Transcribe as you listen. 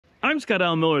I'm Scott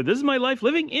Allen Miller. This is my life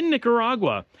living in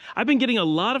Nicaragua. I've been getting a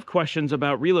lot of questions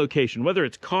about relocation, whether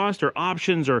it's cost or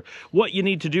options or what you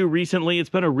need to do recently. It's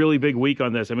been a really big week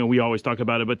on this. I mean, we always talk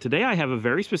about it, but today I have a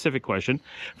very specific question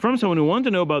from someone who wanted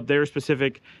to know about their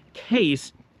specific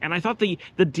case. And I thought the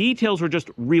details were just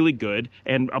really good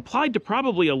and applied to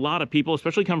probably a lot of people,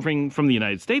 especially coming from the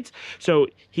United States. So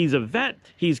he's a vet,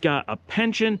 he's got a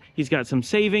pension, he's got some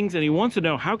savings, and he wants to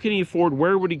know how can he afford,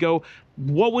 where would he go,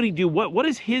 what would he do, what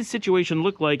does his situation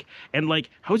look like, and like,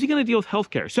 how is he going to deal with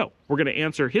healthcare? So we're going to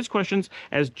answer his questions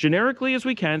as generically as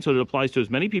we can so that it applies to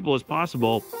as many people as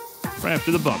possible right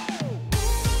after the bump.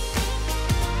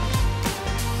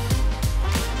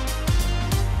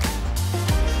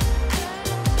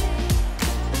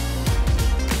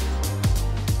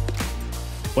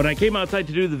 When I came outside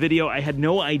to do the video, I had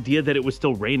no idea that it was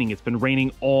still raining. It's been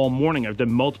raining all morning. I've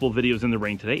done multiple videos in the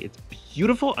rain today. It's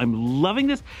beautiful. I'm loving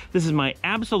this. This is my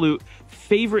absolute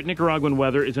favorite Nicaraguan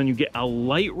weather, is when you get a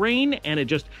light rain and it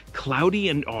just cloudy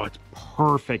and oh, it's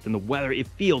perfect. And the weather, it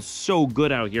feels so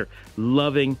good out here.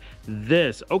 Loving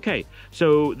this. Okay,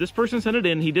 so this person sent it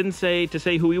in. He didn't say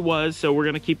who he was, so we're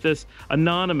going to keep this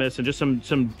anonymous and just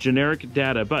some generic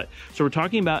data. But so we're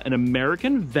talking about an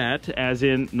American vet, as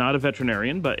in not a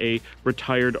veterinarian, but a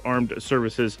retired armed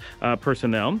services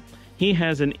personnel. He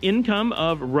has an income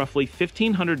of roughly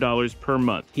 $1,500 per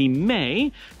month. He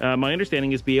may, my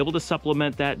understanding is, be able to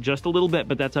supplement that just a little bit,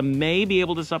 but that's a may be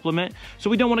able to supplement. So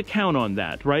we don't want to count on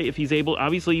that, right? If he's able,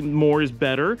 obviously more is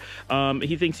better.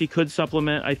 He thinks he could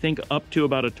supplement, I think, up to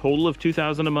about a total of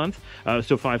 $2,000 a month,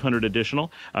 so $500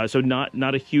 additional. So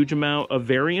not a huge amount of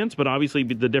variance, but obviously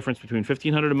the difference between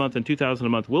 $1,500 a month and $2,000 a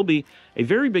month will be a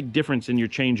very big difference in your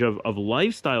change of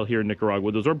lifestyle here in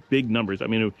Nicaragua. Those are big numbers. I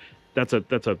mean, that's a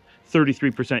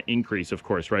 33% increase, of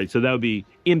course, right? So that would be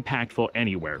impactful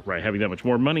anywhere, right? Having that much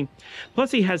more money.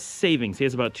 Plus, he has savings. He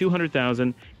has about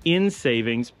 $200,000 in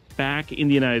savings back in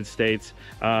the United States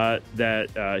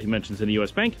that he mentions in a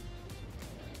U.S. bank.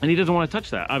 And he doesn't want to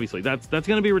touch that. Obviously, that's going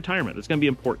to be retirement. That's going to be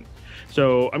important.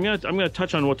 So I'm gonna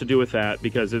touch on what to do with that,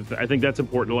 because I think that's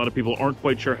important. A lot of people aren't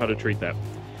quite sure how to treat that.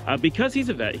 Because he's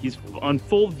a vet, he's on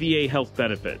full VA health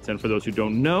benefits. And for those who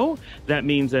don't know, that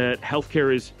means that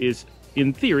healthcare is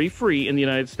in theory free in the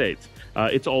United States.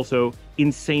 It's also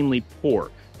insanely poor,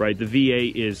 right? The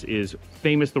VA is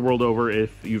famous the world over.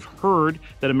 If you've heard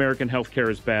that American healthcare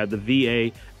is bad, the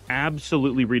VA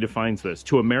absolutely redefines this.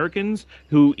 To Americans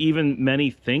who even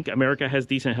many think America has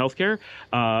decent healthcare,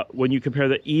 when you compare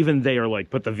that, even they are like,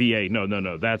 but the VA,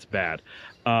 no, that's bad.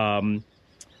 So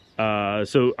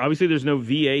obviously there's no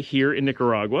VA here in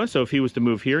Nicaragua. So if he was to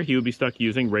move here, he would be stuck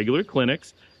using regular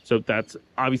clinics. So that's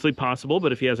obviously possible,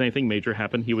 but if he has anything major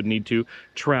happen, he would need to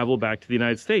travel back to the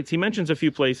United States. He mentions a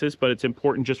few places, but it's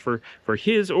important just for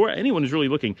his or anyone who's really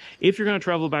looking. If you're going to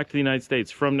travel back to the United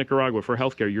States from Nicaragua for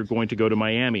healthcare, you're going to go to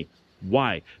Miami.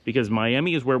 Why? Because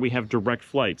Miami is where we have direct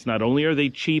flights. Not only are they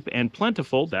cheap and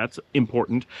plentiful, that's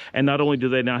important, and not only do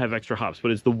they now have extra hops,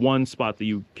 but it's the one spot that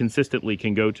you consistently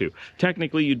can go to.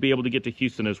 Technically, you'd be able to get to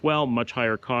Houston as well, much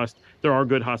higher cost. There are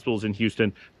good hospitals in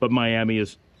Houston, but Miami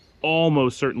is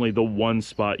almost certainly the one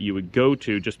spot you would go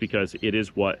to, just because it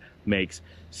is what makes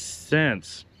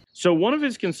sense. So one of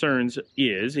his concerns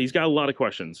is, he's got a lot of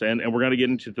questions, and we're going to get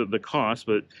into the cost,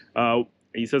 but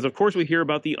he says, of course, we hear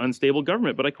about the unstable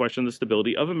government, but I question the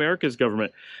stability of America's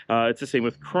government. It's the same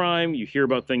with crime. You hear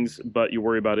about things, but you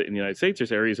worry about it in the United States.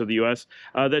 There's areas of the U.S.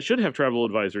 That should have travel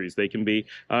advisories. They can be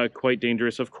quite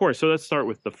dangerous, of course. So let's start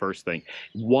with the first thing.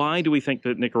 Why do we think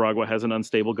that Nicaragua has an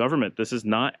unstable government? This is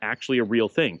not actually a real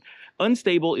thing.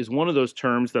 Unstable is one of those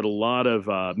terms that a lot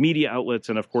of media outlets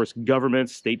and, of course,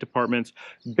 governments, State Departments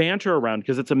banter around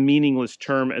because it's a meaningless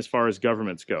term as far as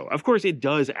governments go. Of course, it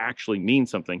does actually mean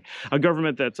something. A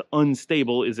government that's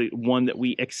unstable is one that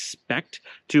we expect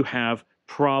to have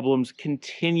problems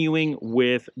continuing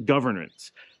with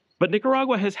governance. But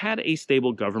Nicaragua has had a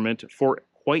stable government for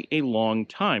quite a long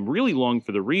time, really long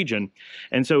for the region.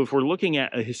 And so if we're looking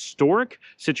at a historic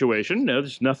situation, no,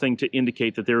 there's nothing to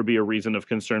indicate that there would be a reason of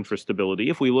concern for stability.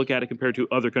 If we look at it compared to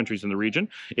other countries in the region,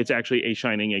 it's actually a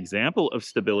shining example of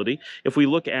stability. If we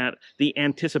look at the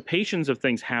anticipations of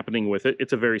things happening with it,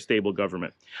 it's a very stable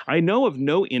government. I know of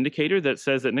no indicator that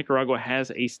says that Nicaragua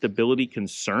has a stability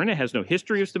concern. It has no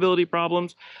history of stability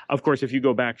problems. Of course, if you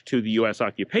go back to the U.S.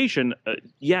 occupation,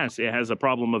 yes, it has a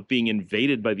problem of being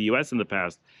invaded by the U.S. in the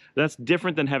past. That's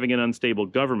different than having an unstable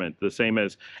government, the same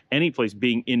as any place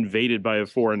being invaded by a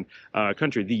foreign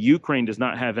country. The Ukraine does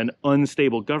not have an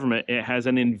unstable government. It has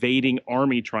an invading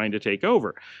army trying to take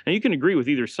over. And you can agree with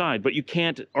either side, but you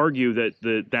can't argue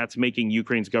that that's making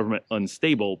Ukraine's government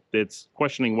unstable. It's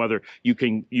questioning whether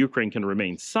Ukraine can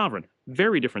remain sovereign.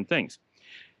 Very different things.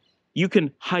 You can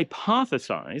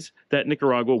hypothesize that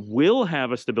Nicaragua will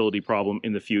have a stability problem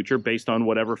in the future based on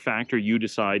whatever factor you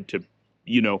decide to,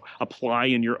 apply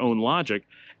in your own logic.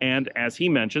 And as he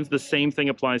mentions, the same thing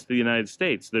applies to the United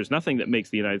States. There's nothing that makes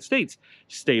the United States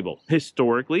stable.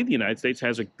 Historically, the United States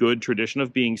has a good tradition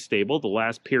of being stable. The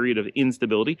last period of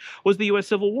instability was the U.S.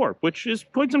 Civil War, which is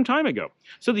quite some time ago.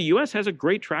 So the U.S. has a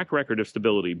great track record of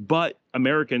stability, but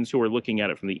Americans who are looking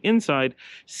at it from the inside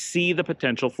see the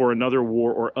potential for another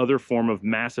war or other form of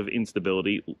massive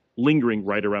instability lingering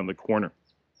right around the corner.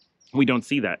 We don't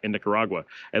see that in Nicaragua,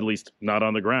 at least not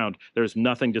on the ground. There's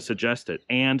nothing to suggest it.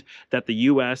 And that the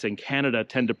U.S. and Canada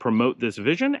tend to promote this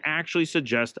vision actually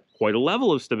suggests quite a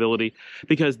level of stability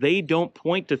because they don't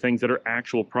point to things that are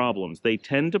actual problems. They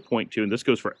tend to point to, and this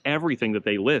goes for everything that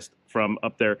they list from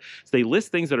up there, so they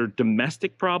list things that are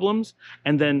domestic problems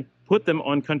and then put them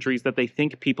on countries that they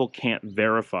think people can't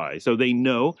verify. So they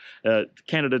know,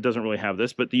 Canada doesn't really have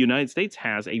this, but the United States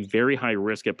has a very high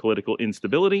risk of political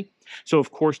instability. So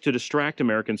of course, to distract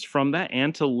Americans from that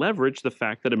and to leverage the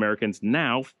fact that Americans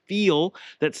now feel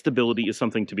that stability is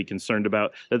something to be concerned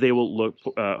about, that they will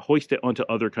hoist it onto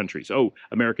other countries. Oh,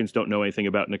 Americans don't know anything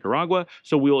about Nicaragua,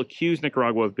 so we'll accuse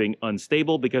Nicaragua of being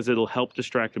unstable because it'll help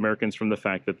distract Americans from the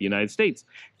fact that the United States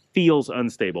feels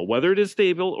unstable. Whether it is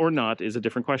stable or not is a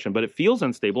different question, but it feels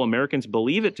unstable. Americans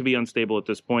believe it to be unstable at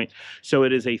this point. So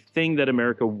it is a thing that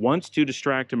America wants to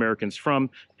distract Americans from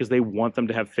because they want them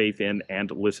to have faith in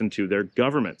and listen to their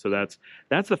government. So that's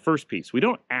the first piece. We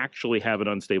don't actually have an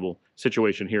unstable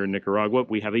situation here in Nicaragua.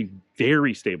 We have a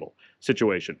very stable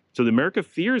situation. So America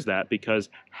fears that because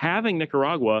having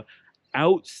Nicaragua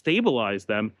out-stabilize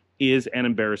them is an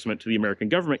embarrassment to the American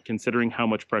government, considering how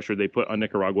much pressure they put on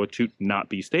Nicaragua to not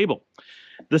be stable.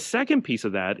 The second piece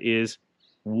of that is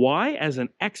why, as an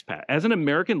expat, as an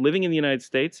American living in the United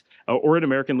States or an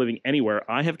American living anywhere,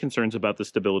 I have concerns about the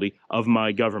stability of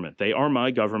my government. They are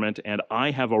my government, and I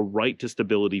have a right to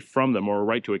stability from them, or a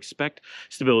right to expect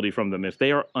stability from them. If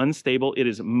they are unstable, it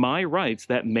is my rights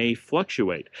that may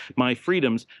fluctuate. My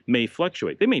freedoms may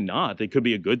fluctuate. They may not. They could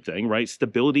be a good thing, right?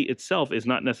 Stability itself is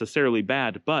not necessarily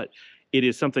bad, but it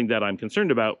is something that I'm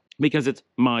concerned about because it's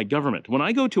my government. When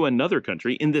I go to another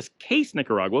country, in this case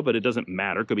Nicaragua, but it doesn't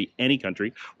matter, it could be any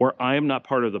country, where I am not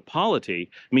part of the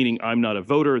polity, meaning I'm not a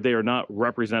voter, they are not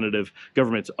representative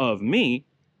governments of me,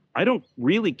 I don't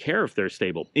really care if they're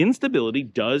stable. Instability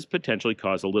does potentially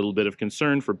cause a little bit of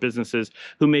concern for businesses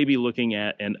who may be looking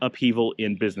at an upheaval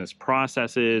in business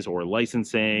processes or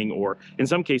licensing, or in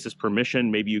some cases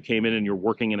permission. Maybe you came in and you're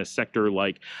working in a sector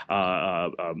like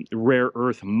rare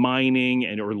earth mining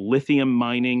or lithium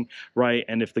mining, right?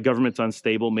 And if the government's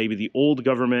unstable, maybe the old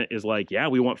government is like, yeah,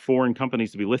 we want foreign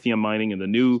companies to be lithium mining, and the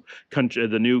new country,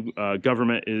 the new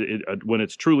government, when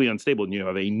it's truly unstable and you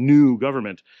have a new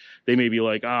government, they may be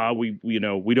like, we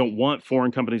don't want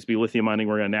foreign companies to be lithium mining.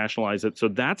 We're going to nationalize it. So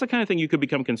that's the kind of thing you could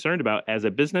become concerned about as a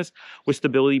business with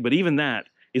stability. But even that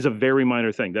is a very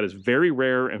minor thing. That is very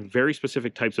rare and very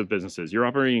specific types of businesses. You're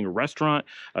operating a restaurant,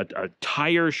 a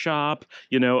tire shop,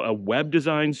 a web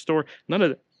design store. None of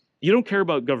that. You don't care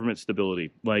about government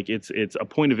stability. Like it's a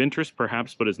point of interest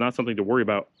perhaps, but it's not something to worry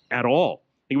about at all.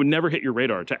 It would never hit your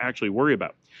radar to actually worry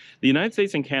about. The United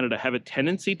States and Canada have a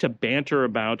tendency to banter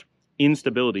about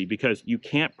instability because you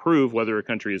can't prove whether a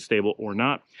country is stable or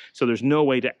not. So there's no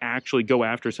way to actually go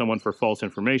after someone for false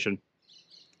information.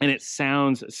 And it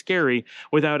sounds scary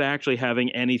without actually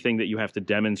having anything that you have to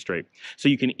demonstrate. So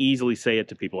you can easily say it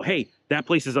to people, hey, that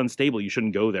place is unstable, you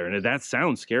shouldn't go there. And that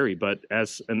sounds scary, but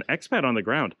as an expat on the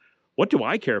ground, what do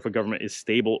I care if a government is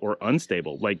stable or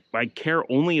unstable? Like, I care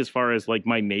only as far as like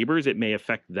my neighbors, it may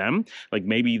affect them. Like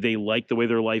maybe they like the way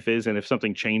their life is, and if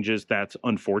something changes, that's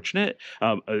unfortunate,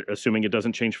 assuming it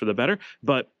doesn't change for the better.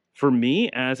 But for me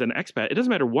as an expat, it doesn't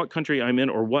matter what country I'm in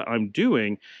or what I'm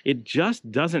doing. It just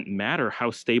doesn't matter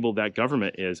how stable that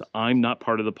government is. I'm not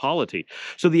part of the polity.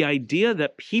 So the idea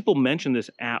that people mention this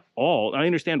at all, I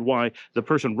understand why the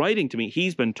person writing to me,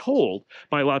 he's been told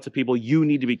by lots of people, you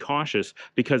need to be cautious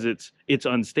because it's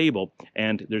unstable.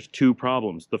 And there's two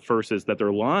problems. The first is that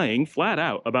they're lying flat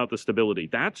out about the stability.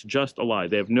 That's just a lie.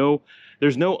 There's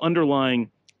no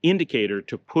underlying indicator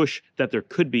to push that there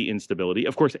could be instability.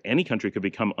 Of course, any country could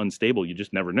become unstable. You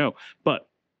just never know. But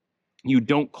you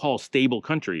don't call stable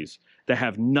countries that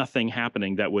have nothing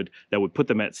happening that would put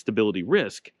them at stability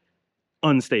risk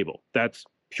unstable. That's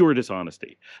pure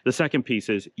dishonesty. The second piece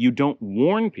is you don't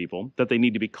warn people that they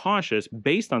need to be cautious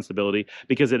based on stability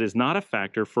because it is not a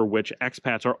factor for which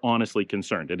expats are honestly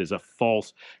concerned. It is a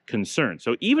false concern.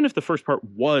 So even if the first part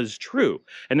was true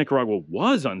and Nicaragua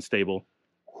was unstable,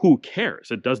 who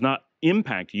cares? It does not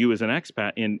impact you as an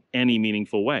expat in any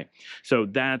meaningful way. So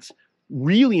that's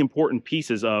really important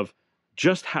pieces of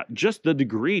just the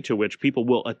degree to which people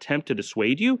will attempt to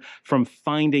dissuade you from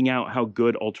finding out how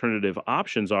good alternative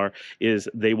options are is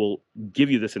they will give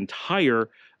you this entire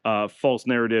false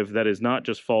narrative that is not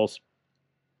just false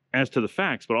as to the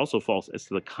facts, but also false as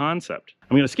to the concept. I'm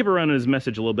going to skip around in his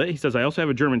message a little bit. He says, I also have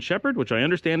a German Shepherd, which I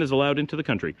understand is allowed into the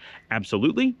country.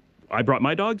 Absolutely. I brought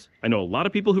my dogs. I know a lot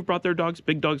of people who've brought their dogs,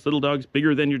 big dogs, little dogs,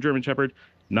 bigger than your German Shepherd.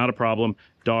 Not a problem.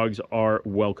 Dogs are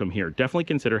welcome here. Definitely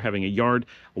consider having a yard.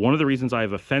 One of the reasons I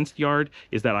have a fenced yard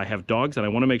is that I have dogs and I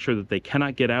want to make sure that they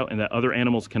cannot get out and that other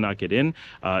animals cannot get in.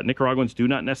 Nicaraguans do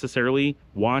not necessarily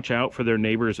watch out for their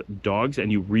neighbors' dogs,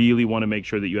 and you really want to make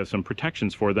sure that you have some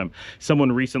protections for them.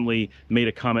 Someone recently made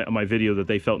a comment on my video that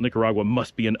they felt Nicaragua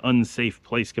must be an unsafe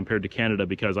place compared to Canada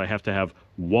because I have to have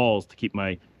walls to keep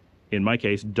in my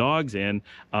case, dogs in,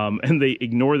 and they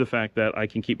ignore the fact that I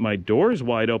can keep my doors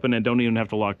wide open and don't even have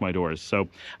to lock my doors. So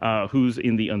who's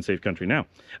in the unsafe country now?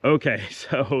 Okay,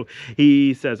 so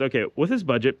he says, okay, with his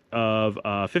budget of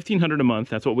 $1,500 a month,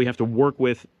 that's what we have to work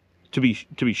with to be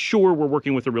sure we're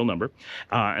working with a real number,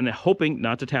 and hoping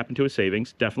not to tap into his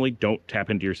savings. Definitely don't tap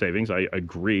into your savings. I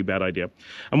agree, bad idea.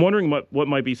 I'm wondering what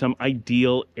might be some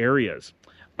ideal areas.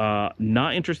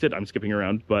 Not interested, I'm skipping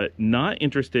around, but not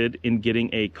interested in getting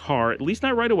a car, at least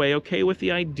not right away. Okay with the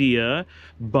idea,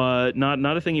 but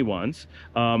not a thing he wants.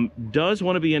 Does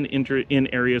want to be in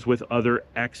areas with other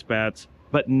expats,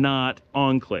 but not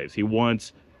enclaves. He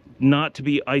wants not to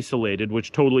be isolated,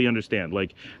 which totally understand.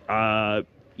 Like,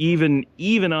 even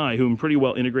I, who am pretty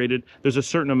well integrated, there's a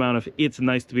certain amount of it's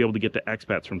nice to be able to get to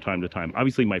expats from time to time.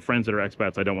 Obviously, my friends that are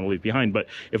expats, I don't want to leave behind, but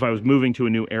if I was moving to a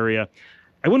new area,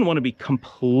 I wouldn't want to be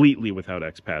completely without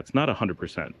expats, not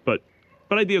 100%, but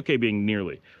I'd be okay being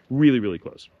nearly, really, really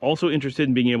close. Also interested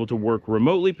in being able to work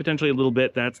remotely, potentially a little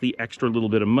bit. That's the extra little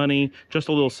bit of money, just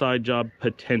a little side job,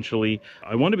 potentially.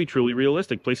 I want to be truly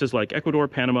realistic. Places like Ecuador,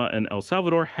 Panama, and El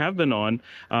Salvador have been on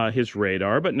his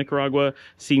radar, but Nicaragua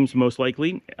seems most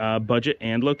likely, budget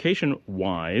and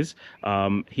location-wise.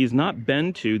 He's not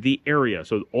been to the area,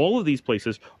 so all of these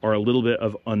places are a little bit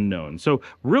of unknown. So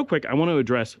real quick, I want to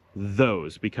address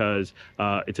those because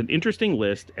it's an interesting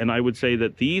list, and I would say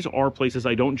that these are places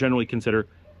I don't generally consider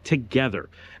together.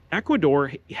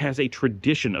 Ecuador has a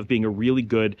tradition of being a really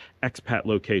good expat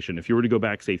location. If you were to go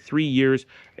back, say, 3 years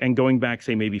and going back,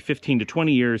 say, maybe 15 to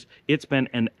 20 years, it's been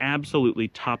an absolutely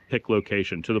top pick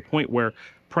location to the point where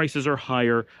prices are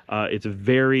higher. It's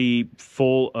very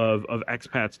full of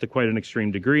expats to quite an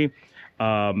extreme degree.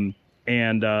 And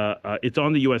it's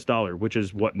on the US dollar, which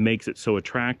is what makes it so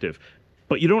attractive.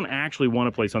 But you don't actually want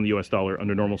to place on the US dollar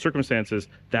under normal circumstances.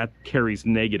 That carries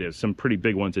negatives, some pretty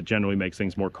big ones that generally makes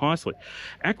things more costly.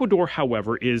 Ecuador,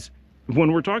 however, is,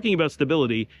 when we're talking about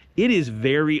stability, it is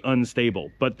very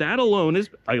unstable. But that alone is,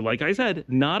 like I said,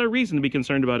 not a reason to be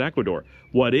concerned about Ecuador.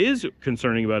 What is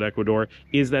concerning about Ecuador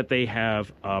is that they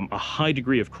have a high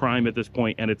degree of crime at this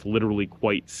point, and it's literally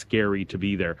quite scary to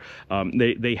be there.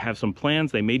 They have some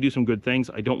plans. They may do some good things.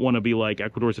 I don't want to be like,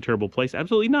 Ecuador's a terrible place.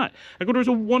 Absolutely not. Ecuador's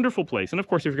a wonderful place. And of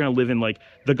course, if you're going to live in like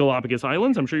the Galapagos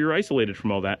Islands, I'm sure you're isolated from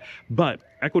all that. But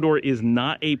Ecuador is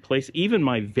not a place, even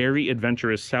my very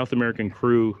adventurous South American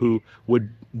crew who would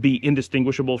be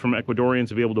indistinguishable from Ecuadorians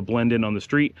to be able to blend in on the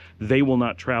street, they will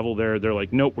not travel there. They're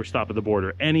like, nope, we're stopped at the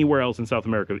border. Anywhere else in South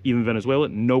America, even Venezuela,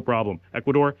 no problem.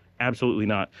 Ecuador, absolutely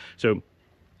not. So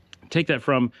take that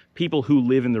from people who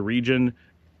live in the region.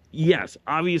 Yes,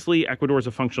 obviously, Ecuador is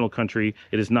a functional country.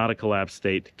 It is not a collapsed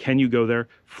state. Can you go there?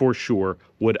 For sure.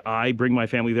 Would I bring my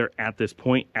family there at this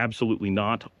point? Absolutely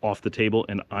not. Off the table,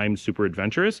 and I'm super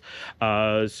adventurous.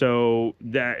 So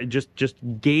that just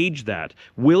gauge that.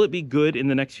 Will it be good in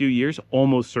the next few years?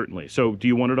 Almost certainly. So do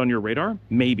you want it on your radar?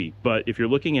 Maybe. But if you're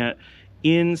looking at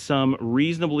in some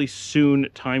reasonably soon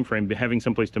time frame, having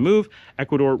someplace to move,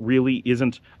 Ecuador really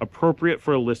isn't appropriate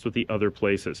for a list with the other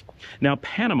places. Now,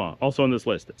 Panama, also on this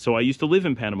list. So I used to live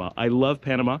in Panama. I love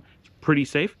Panama. It's pretty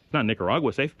safe. It's not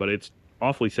Nicaragua safe, but it's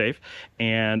awfully safe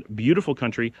and beautiful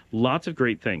country. Lots of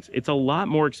great things. It's a lot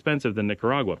more expensive than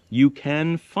Nicaragua. You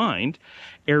can find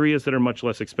areas that are much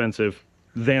less expensive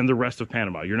than the rest of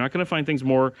Panama. You're not going to find things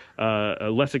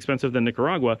less expensive than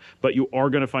Nicaragua, but you are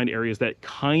going to find areas that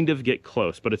kind of get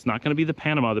close. But it's not going to be the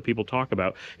Panama that people talk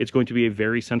about. It's going to be a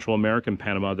very Central American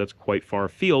Panama that's quite far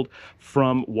afield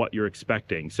from what you're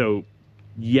expecting. So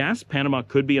Yes, Panama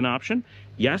could be an option.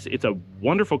 Yes, it's a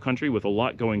wonderful country with a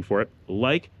lot going for it.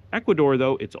 Like Ecuador,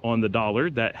 though, it's on the dollar.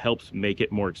 That helps make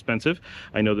it more expensive.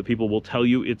 I know that people will tell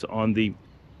you it's on the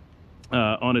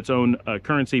on its own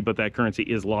currency, but that currency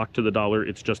is locked to the dollar.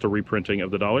 It's just a reprinting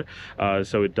of the dollar,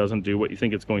 so it doesn't do what you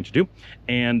think it's going to do.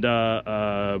 And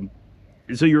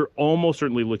so you're almost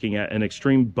certainly looking at an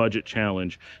extreme budget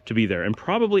challenge to be there, and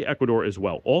probably Ecuador as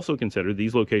well. Also consider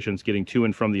these locations getting to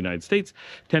and from the United States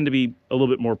tend to be a little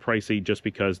bit more pricey just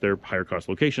because they're higher cost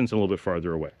locations and a little bit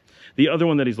farther away. The other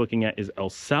one that he's looking at is El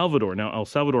Salvador. Now, El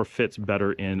Salvador fits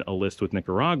better in a list with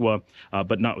Nicaragua,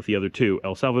 but not with the other two.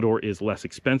 El Salvador is less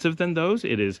expensive than those.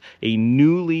 It is a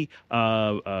newly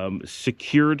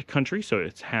secured country, so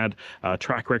it's had a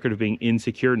track record of being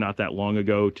insecure not that long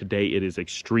ago. Today, it is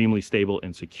extremely stable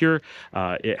and secure.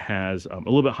 It has a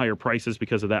little bit higher prices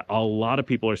because of that. A lot of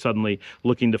people are suddenly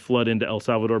looking to flood into El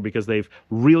Salvador because they've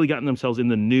really gotten themselves in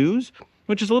the news,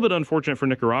 which is a little bit unfortunate for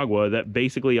Nicaragua, that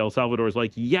basically El Salvador is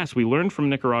like, yes, we learned from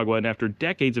Nicaragua, and after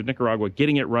decades of Nicaragua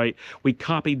getting it right, we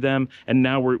copied them, and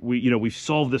now we've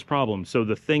solved this problem. So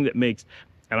the thing that makes,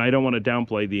 and I don't want to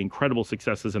downplay the incredible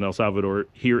successes in El Salvador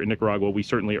here in Nicaragua, we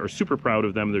certainly are super proud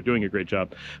of them. They're doing a great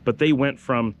job, but they went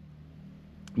from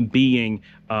being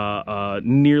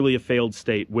nearly a failed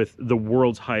state with the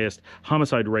world's highest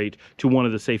homicide rate to one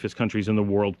of the safest countries in the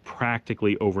world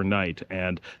practically overnight.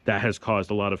 And that has caused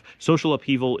a lot of social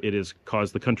upheaval. It has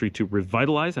caused the country to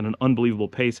revitalize at an unbelievable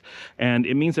pace. And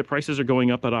it means that prices are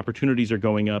going up, but opportunities are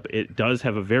going up. It does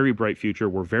have a very bright future.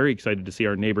 We're very excited to see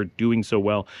our neighbor doing so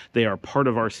well. They are part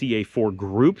of our CA4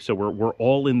 group. So we're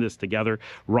all in this together,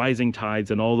 rising tides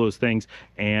and all those things.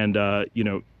 And,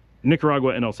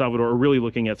 Nicaragua and El Salvador are really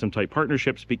looking at some tight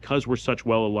partnerships because we're such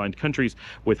well-aligned countries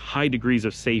with high degrees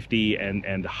of safety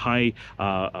and high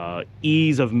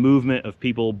ease of movement of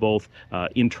people, both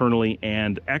internally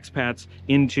and expats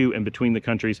into and between the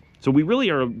countries. So we really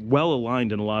are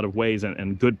well-aligned in a lot of ways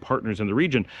and good partners in the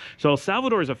region. So El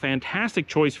Salvador is a fantastic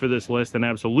choice for this list and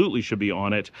absolutely should be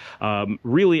on it.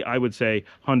 Really, I would say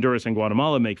Honduras and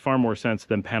Guatemala make far more sense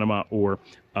than Panama or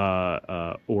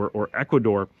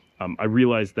Ecuador. I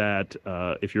realize that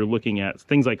if you're looking at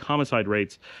things like homicide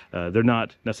rates, they're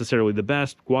not necessarily the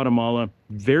best. Guatemala,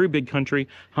 very big country.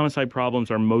 Homicide problems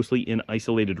are mostly in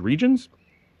isolated regions.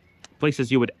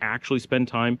 Places you would actually spend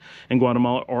time in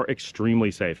Guatemala are extremely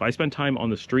safe. I spend time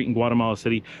on the street in Guatemala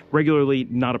City regularly,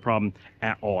 not a problem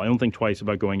at all. I don't think twice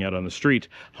about going out on the street.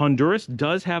 Honduras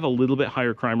does have a little bit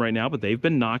higher crime right now, but they've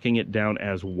been knocking it down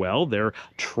as well. They're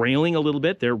trailing a little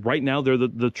bit. They're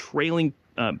the trailing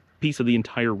piece of the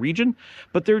entire region,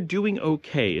 but they're doing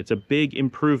okay. It's a big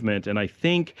improvement, and I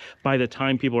think by the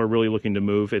time people are really looking to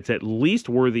move, it's at least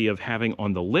worthy of having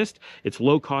on the list. It's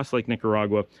low cost like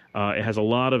Nicaragua. It has a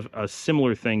lot of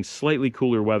similar things, slightly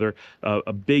cooler weather,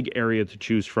 a big area to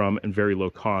choose from, and very low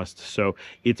cost. So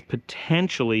it's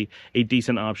potentially a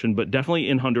decent option, but definitely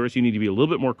in Honduras, you need to be a little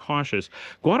bit more cautious.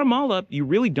 Guatemala, you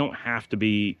really don't have to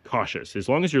be cautious. As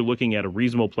long as you're looking at a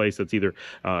reasonable place that's either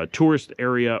a tourist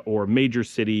area or a major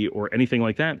city or anything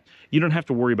like that, you don't have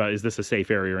to worry about, is this a safe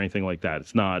area or anything like that.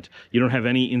 It's not. You don't have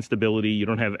any instability. You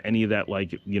don't have any of that,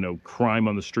 like, crime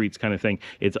on the streets kind of thing.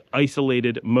 It's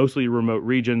isolated, mostly remote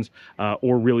regions,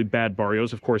 or really bad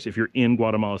barrios. Of course, if you're in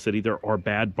Guatemala City, there are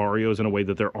bad barrios in a way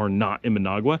that there are not in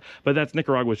Managua, but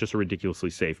Nicaragua is just a ridiculously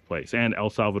safe place. And El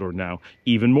Salvador now,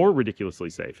 even more ridiculously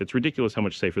safe. It's ridiculous how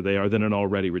much safer they are than an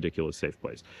already ridiculous safe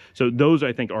place. So those,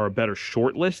 I think, are a better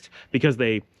short list because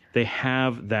they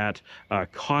have that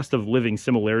cost of living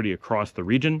similarity across the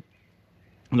region.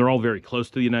 And they're all very close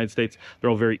to the United States. They're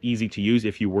all very easy to use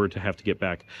if you were to have to get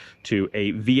back to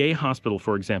a VA hospital,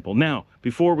 for example. Now,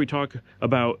 before we talk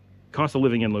about cost of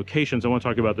living and locations, I want to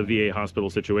talk about the VA hospital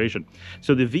situation.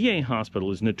 So the VA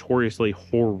hospital is notoriously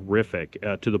horrific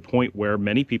to the point where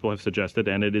many people have suggested,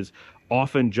 and it is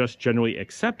often just generally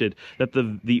accepted, that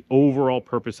the overall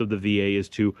purpose of the VA is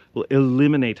to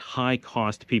eliminate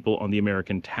high-cost people on the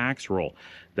American tax roll.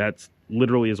 That's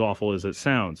literally as awful as it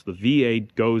sounds. The VA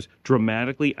goes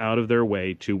dramatically out of their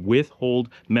way to withhold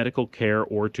medical care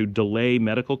or to delay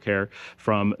medical care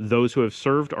from those who have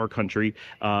served our country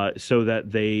so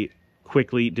that they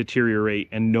quickly deteriorate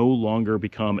and no longer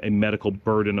become a medical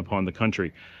burden upon the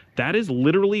country. That is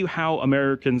literally how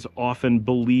Americans often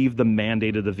believe the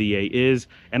mandate of the VA is,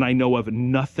 and I know of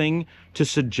nothing to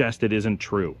suggest it isn't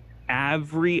true.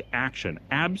 Every action,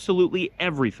 absolutely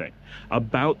everything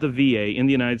about the VA in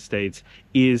the United States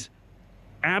is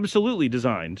absolutely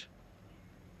designed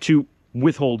to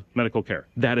withhold medical care.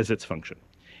 That is its function.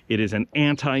 It is an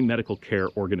anti-medical care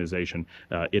organization.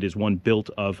 It is one built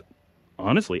of,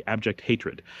 honestly, abject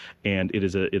hatred, and it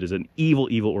is an evil,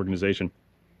 evil organization.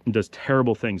 does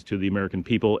terrible things to the American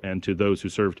people and to those who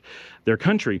served their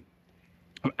country.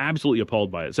 I'm absolutely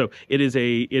appalled by it. So it is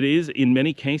in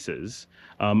many cases,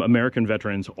 American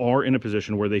veterans are in a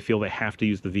position where they feel they have to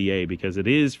use the VA because it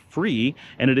is free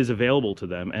and it is available to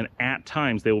them. And at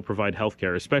times they will provide health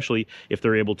care, especially if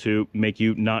they're able to make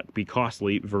you not be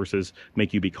costly versus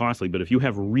make you be costly. But if you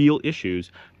have real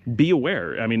issues, be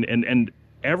aware. I mean, and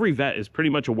every vet is pretty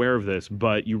much aware of this,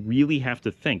 but you really have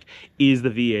to think, is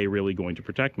the VA really going to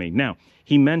protect me? Now,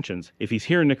 he mentions if he's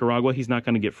here in Nicaragua, he's not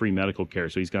going to get free medical care,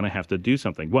 so he's going to have to do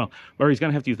something. Well, or he's going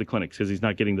to have to use the clinics because he's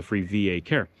not getting the free VA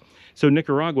care. So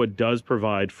Nicaragua does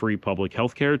provide free public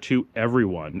health care to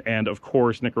everyone. And of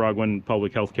course, Nicaraguan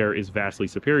public health care is vastly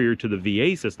superior to the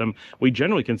VA system. We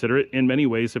generally consider it in many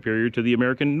ways superior to the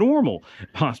American normal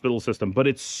hospital system, but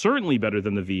it's certainly better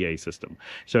than the VA system.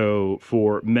 So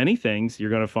for many things, you're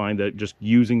going to find that just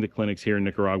using the clinics here in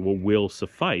Nicaragua will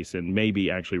suffice and may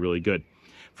be actually really good.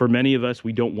 For many of us,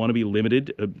 we don't want to be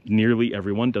limited. Nearly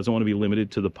everyone doesn't want to be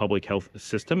limited to the public health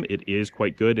system. It is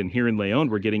quite good. And here in Leon,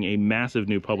 we're getting a massive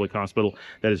new public hospital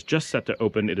that is just set to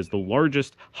open. It is the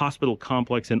largest hospital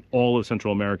complex in all of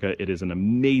Central America. It is an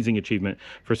amazing achievement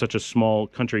for such a small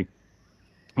country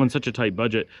on such a tight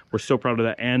budget. We're so proud of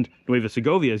that. And Nueva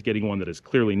Segovia is getting one that is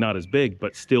clearly not as big,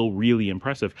 but still really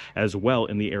impressive as well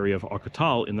in the area of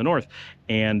Ocotal in the north.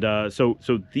 And so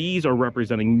these are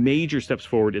representing major steps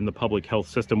forward in the public health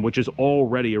system, which is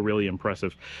already a really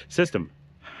impressive system.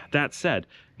 That said,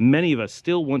 many of us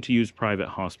still want to use private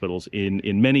hospitals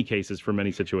in many cases for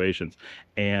many situations.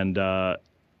 And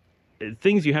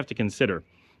things you have to consider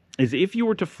is if you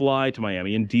were to fly to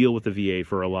Miami and deal with the VA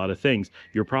for a lot of things,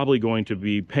 you're probably going to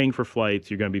be paying for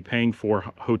flights, you're going to be paying for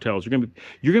hotels, you're going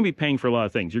to be paying for a lot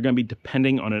of things. You're going to be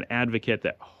depending on an advocate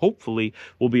that hopefully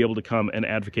will be able to come and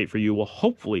advocate for you, will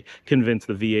hopefully convince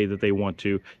the VA that they want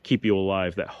to keep you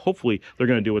alive, that hopefully they're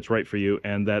going to do what's right for you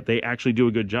and that they actually do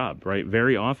a good job, right?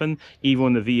 Very often, even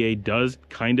when the VA does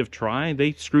kind of try,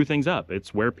 they screw things up.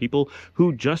 It's where people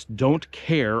who just don't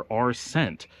care are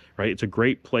sent. Right? It's a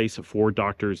great place for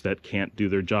doctors that can't do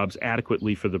their jobs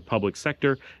adequately for the public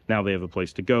sector. Now they have a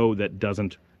place to go that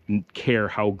doesn't care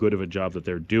how good of a job that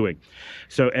they're doing.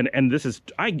 So, and this is,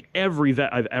 every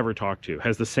vet I've ever talked to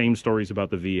has the same stories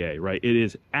about the VA, right? It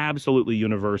is absolutely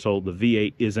universal. The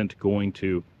VA isn't going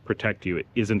to protect you. It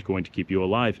isn't going to keep you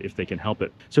alive if they can help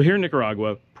it. So here in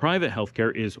Nicaragua, private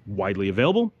healthcare is widely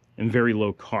available and very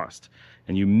low cost.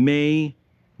 And you may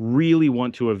really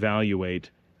want to evaluate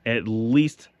at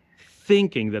least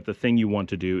thinking that the thing you want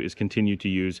to do is continue to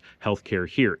use healthcare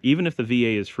here, even if the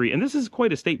VA is free. And this is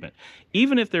quite a statement.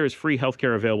 Even if there is free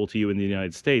healthcare available to you in the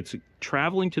United States,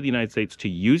 traveling to the United States to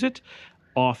use it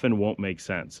often won't make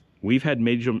sense. We've had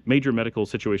major medical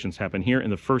situations happen here,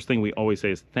 and the first thing we always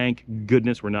say is, thank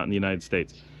goodness we're not in the United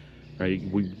States. Right?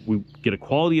 We get a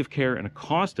quality of care and a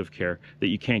cost of care that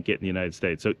you can't get in the United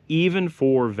States. So even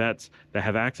for vets that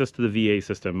have access to the VA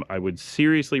system, I would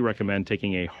seriously recommend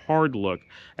taking a hard look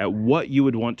at what you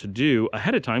would want to do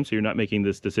ahead of time so you're not making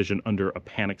this decision under a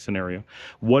panic scenario.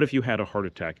 What if you had a heart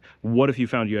attack? What if you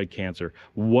found you had cancer?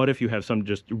 What if you have some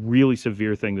just really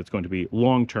severe thing that's going to be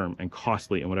long-term and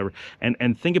costly and whatever?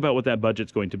 And think about what that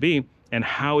budget's going to be and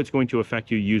how it's going to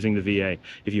affect you using the VA.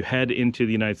 If you head into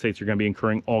the United States, you're going to be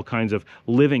incurring all kinds of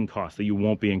living costs that you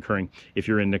won't be incurring if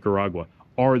you're in Nicaragua.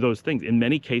 Are those things? In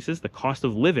many cases, the cost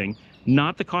of living,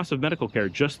 not the cost of medical care,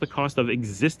 just the cost of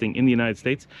existing in the United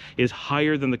States is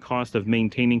higher than the cost of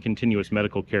maintaining continuous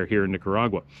medical care here in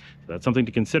Nicaragua. So that's something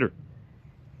to consider.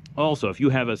 Also, if you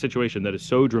have a situation that is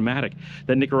so dramatic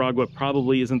that Nicaragua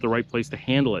probably isn't the right place to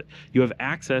handle it, you have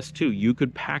access to, you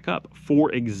could pack up.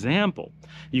 For example,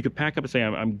 you could pack up and say,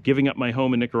 I'm giving up my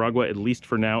home in Nicaragua, at least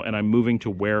for now, and I'm moving to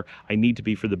where I need to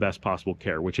be for the best possible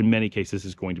care, which in many cases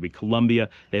is going to be Colombia.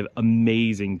 They have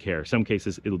amazing care. Some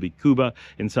cases it'll be Cuba,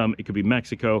 in some it could be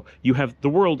Mexico. You have, the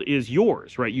world is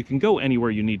yours, right? You can go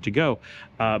anywhere you need to go,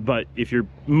 but if you're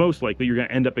most likely, you're going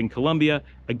to end up in Colombia.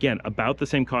 Again, about the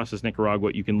same cost as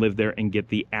Nicaragua. You can live there and get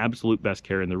the absolute best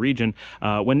care in the region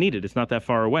when needed. It's not that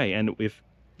far away. And if,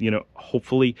 you know,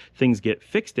 hopefully things get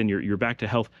fixed and you're back to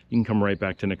health, you can come right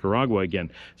back to Nicaragua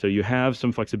again. So you have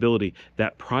some flexibility.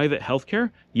 That private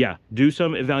healthcare, yeah, do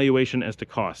some evaluation as to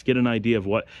cost. Get an idea of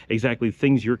what exactly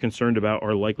things you're concerned about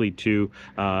are likely to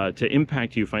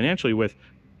impact you financially with.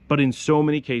 But in so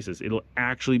many cases, it'll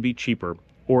actually be cheaper,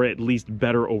 or at least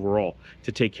better overall,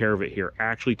 to take care of it here.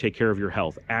 Actually take care of your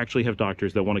health. Actually have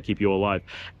doctors that want to keep you alive.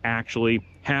 Actually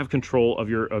have control of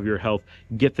your health.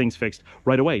 Get things fixed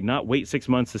right away. Not wait 6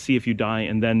 months to see if you die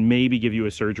and then maybe give you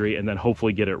a surgery and then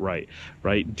hopefully get it right.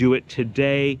 Right? Do it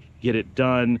today. get it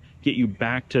done, get you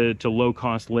back to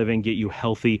low-cost living, get you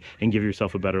healthy, and give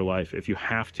yourself a better life. If you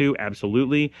have to,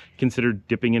 absolutely consider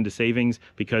dipping into savings,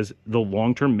 because the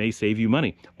long term may save you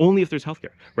money. Only if there's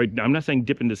healthcare, right? I'm not saying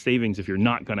dip into savings if you're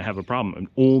not going to have a problem, and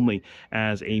only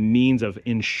as a means of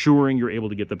ensuring you're able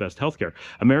to get the best healthcare.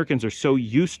 Americans are so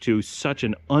used to such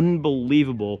an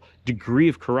unbelievable degree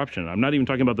of corruption. I'm not even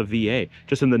talking about the VA.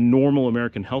 Just in the normal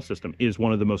American health system is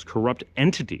one of the most corrupt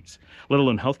entities, let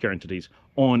alone healthcare entities,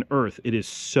 on earth. It is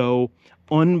so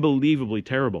unbelievably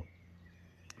terrible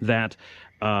that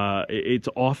it's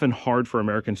often hard for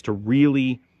Americans to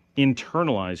really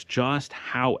internalize just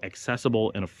how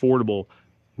accessible and affordable,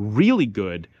 really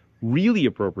good, really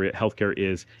appropriate healthcare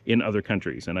is in other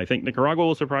countries. And I think Nicaragua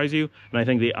will surprise you, and I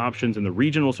think the options in the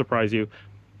region will surprise you.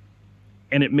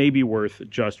 And it may be worth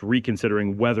just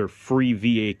reconsidering whether free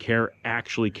VA care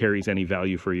actually carries any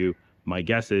value for you. My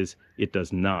guess is it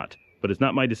does not. But it's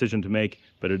not my decision to make,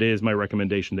 but it is my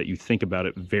recommendation that you think about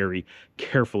it very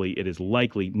carefully. It is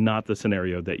likely not the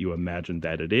scenario that you imagine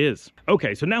that it is.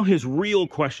 Okay, so now his real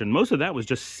question, most of that was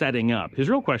just setting up. His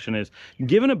real question is,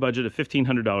 given a budget of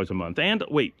 $1,500 a month, and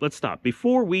wait, let's stop.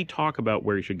 Before we talk about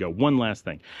where he should go, one last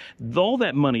thing. All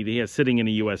that money that he has sitting in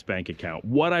a U.S. bank account,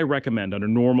 what I recommend under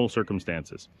normal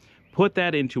circumstances, put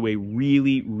that into a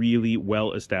really, really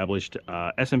well-established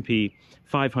S&P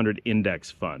 500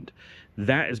 index fund.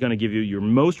 That is going to give you your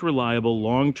most reliable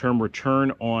long-term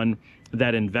return on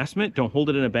that investment. Don't hold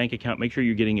it in a bank account. Make sure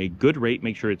you're getting a good rate.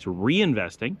 Make sure it's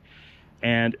reinvesting.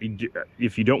 And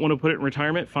if you don't want to put it in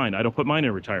retirement, fine. I don't put mine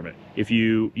in retirement. If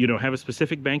you have a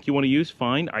specific bank you want to use,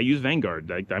 fine. I use Vanguard.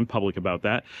 I'm public about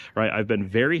that, right? I've been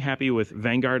very happy with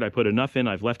Vanguard. I put enough in.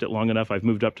 I've left it long enough. I've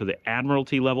moved up to the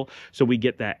Admiralty level, so we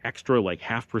get that extra like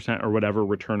 0.5% or whatever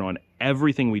return on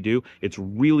everything we do. It's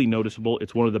really noticeable.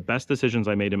 It's one of the best decisions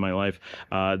I made in my life.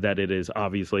 That it is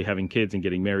obviously having kids and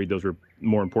getting married. Those were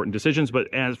more important decisions.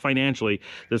 But as financially,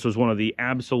 this was one of the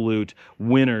absolute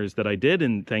winners that I did.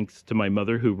 And thanks to my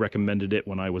mother, who recommended it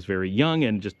when I was very young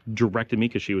and just directed me,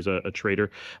 because she was a trader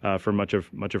for much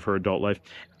of her adult life.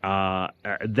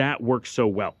 That works so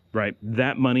well, right?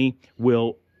 That money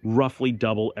will roughly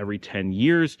double every 10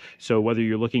 years. So whether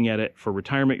you're looking at it for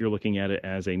retirement, you're looking at it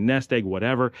as a nest egg,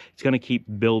 whatever, it's going to keep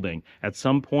building. At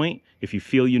some point, if you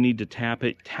feel you need to tap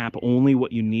it, tap only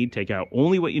what you need, take out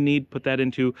only what you need, put that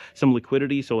into some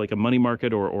liquidity, so like a money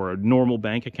market or a normal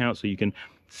bank account, so you can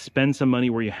spend some money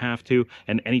where you have to,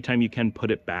 and anytime you can, put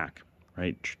it back.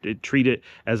 Right? Treat it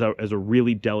as a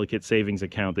really delicate savings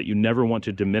account that you never want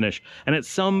to diminish. And at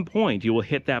some point, you will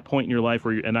hit that point in your life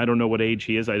where and I don't know what age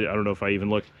he is. I don't know if I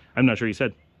even looked. I'm not sure he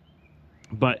said.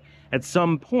 But at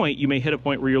some point, you may hit a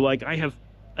point where you're like, I have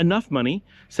enough money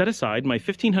set aside. My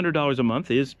 $1,500 a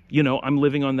month is, I'm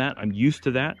living on that. I'm used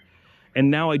to that. And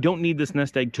now I don't need this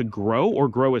nest egg to grow or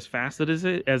grow as fast as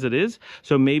it is.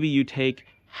 So maybe you take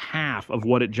half of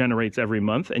what it generates every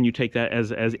month and you take that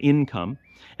as income,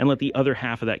 and let the other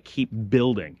half of that keep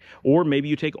building. Or maybe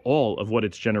you take all of what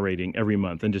it's generating every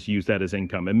month and just use that as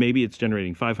income. And maybe it's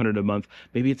generating $500 a month.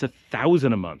 Maybe it's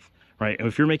 $1,000 a month, right? And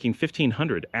if you're making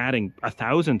 $1,500, adding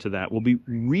 $1,000 to that will be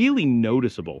really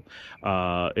noticeable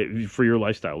for your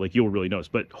lifestyle. Like, you'll really notice.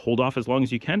 But hold off as long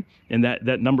as you can, and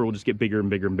that number will just get bigger and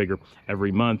bigger and bigger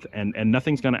every month. And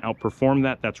nothing's going to outperform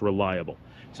that. That's reliable.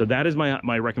 So that is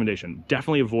my recommendation.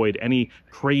 Definitely avoid any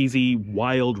crazy,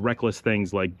 wild, reckless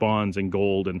things like bonds and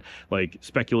gold and like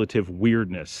speculative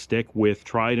weirdness. Stick with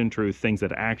tried and true things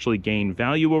that actually gain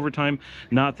value over time,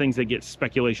 not things that get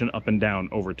speculation up and down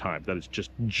over time. That is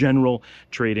just general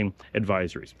trading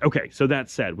advisories. Okay, so that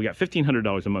said, we got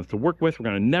 $1,500 a month to work with. We're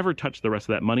going to never touch the rest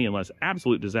of that money unless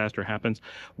absolute disaster happens.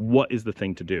 What is the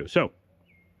thing to do? So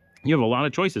you have a lot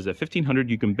of choices. At $1,500,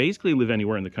 you can basically live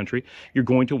anywhere in the country. You're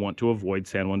going to want to avoid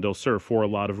San Juan del Sur for a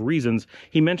lot of reasons.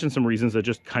 He mentioned some reasons that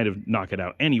just kind of knock it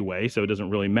out anyway, so it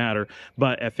doesn't really matter.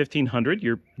 But at $1,500,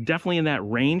 you're definitely in that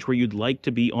range where you'd like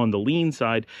to be on the lean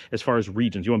side as far as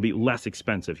regions. You want to be less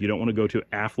expensive. You don't want to go to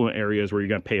affluent areas where you're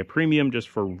going to pay a premium just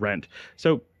for rent.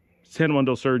 So San Juan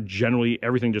del Sur, generally,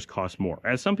 everything just costs more.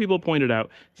 As some people pointed out,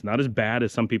 it's not as bad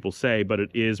as some people say, but it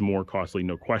is more costly,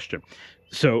 no question.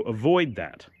 So avoid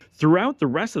that. Throughout the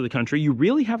rest of the country, you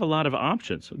really have a lot of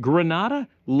options. Granada,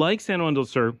 like San Juan del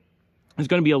Sur, is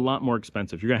going to be a lot more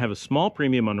expensive. You're going to have a small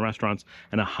premium on restaurants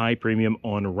and a high premium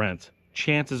on rent.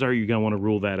 Chances are you're going to want to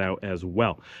rule that out as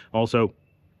well. Also,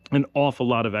 an awful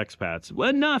lot of expats.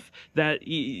 Enough that,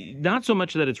 not so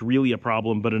much that it's really a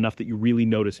problem, but enough that you really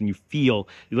notice and you feel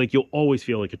like you'll always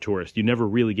feel like a tourist. You never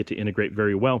really get to integrate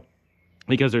very well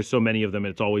because there's so many of them.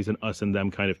 It's always an us and them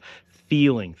kind of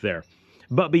feeling there.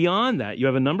 But beyond that, you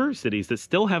have a number of cities that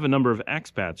still have a number of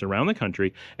expats around the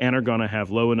country and are going to have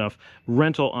low enough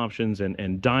rental options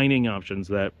and dining options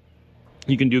that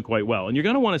you can do quite well. And you're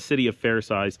going to want a city of fair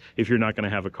size if you're not going to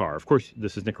have a car. Of course,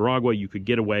 this is Nicaragua. You could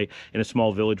get away in a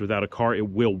small village without a car. It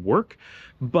will work,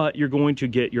 but you're going to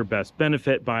get your best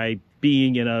benefit by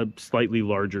being in a slightly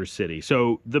larger city.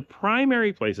 So the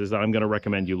primary places that I'm going to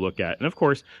recommend you look at, and of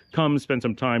course, come spend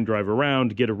some time, drive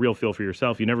around, get a real feel for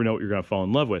yourself. You never know what you're going to fall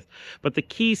in love with. But the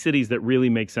key cities that really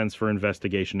make sense for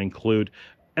investigation include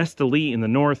Esteli in the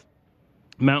north,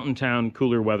 mountain town,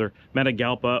 cooler weather.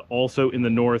 Matagalpa, also in the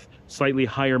north, slightly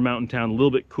higher mountain town, a little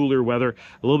bit cooler weather,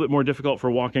 a little bit more difficult for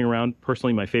walking around.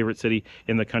 Personally, my favorite city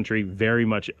in the country, very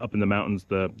much up in the mountains,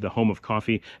 the home of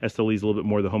coffee. Esteli is a little bit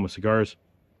more the home of cigars.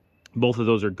 Both of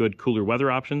those are good cooler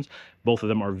weather options. Both of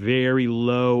them are very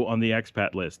low on the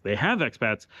expat list. They have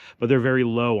expats, but they're very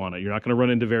low on it. You're not going to run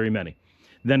into very many.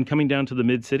 Then coming down to the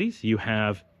mid-cities, you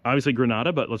have obviously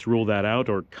Granada, but let's rule that out,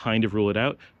 or kind of rule it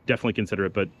out. Definitely consider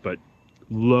it, but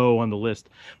low on the list.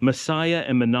 Masaya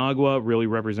and Managua really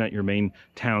represent your main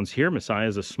towns here. Masaya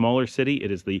is a smaller city.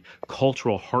 It is the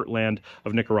cultural heartland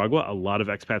of Nicaragua. A lot of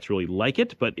expats really like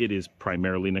it, but it is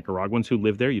primarily Nicaraguans who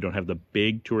live there. You don't have the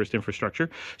big tourist infrastructure,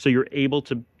 so you're able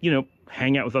to,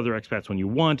 hang out with other expats when you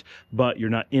want, but you're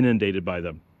not inundated by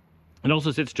them. It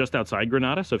also sits just outside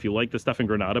Granada, so if you like the stuff in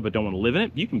Granada but don't want to live in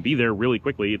it, you can be there really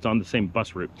quickly. It's on the same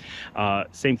bus route.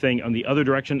 Same thing on the other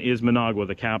direction is Managua,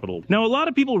 the capital. Now, a lot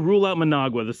of people rule out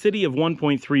Managua, the city of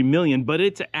 1.3 million, but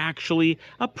it's actually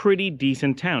a pretty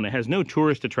decent town. It has no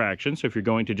tourist attractions, so if you're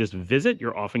going to just visit,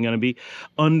 you're often going to be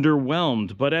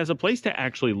underwhelmed. But as a place to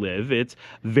actually live, it's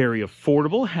very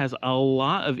affordable, has a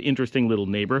lot of interesting little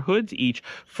neighborhoods, each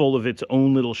full of its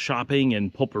own little shopping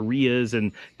and pulperias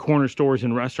and corner stores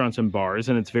and restaurants and bars,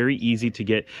 and it's very easy to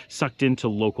get sucked into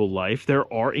local life. There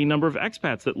are a number of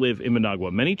expats that live in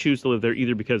Managua. Many choose to live there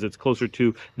either because it's closer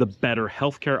to the better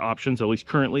healthcare options, at least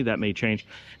currently. That may change,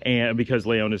 and because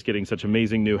Leon is getting such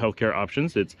amazing new healthcare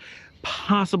options, it's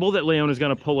possible that Leon is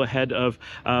going to pull ahead of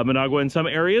Managua in some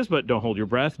areas, but don't hold your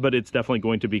breath. But it's definitely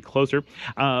going to be closer.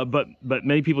 But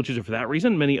many people choose it for that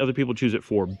reason. Many other people choose it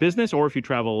for business, or if you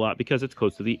travel a lot, because it's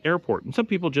close to the airport. And some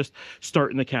people just start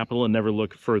in the capital and never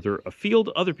look further afield.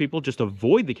 Other people just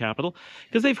avoid the capital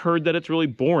because they've heard that it's really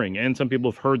boring, and some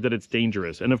people have heard that it's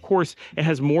dangerous. And of course, it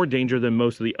has more danger than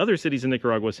most of the other cities in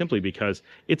Nicaragua simply because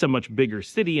it's a much bigger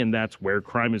city, and that's where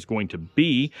crime is going to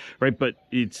be, right? But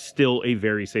it's still a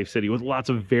very safe city with lots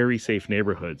of very safe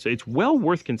neighborhoods. It's well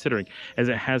worth considering, as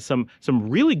it has some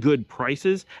really good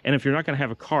prices, and if you're not going to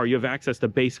have a car, you have access to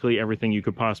basically everything you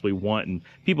could possibly want, and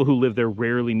people who live there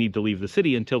rarely need to leave the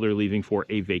city until they're leaving for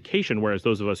a vacation, whereas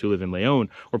those of us who live in Leon,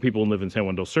 or people who live in San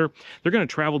Juan del Sur, they're going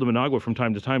to travel to Managua from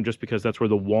time to time just because that's where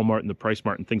the Walmart and the Price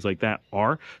Mart and things like that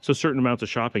are, so certain amounts of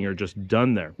shopping are just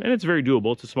done there, and it's very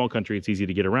doable. It's a small country, it's easy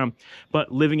to get around,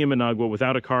 but living in Managua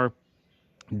without a car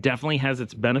definitely has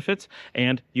its benefits,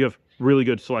 and you have really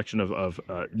good selection of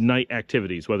night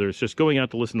activities, whether it's just going out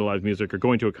to listen to live music, or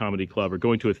going to a comedy club, or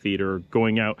going to a theater, or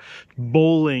going out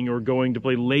bowling, or going to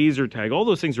play laser tag. All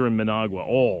those things are in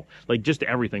Managua, like just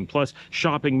everything, plus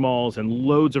shopping malls and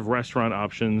loads of restaurant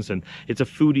options, and it's a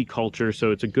foodie culture,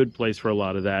 so it's a good place for a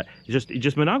lot of that.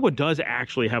 Just Managua does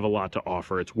actually have a lot to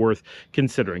offer. It's worth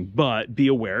considering, but be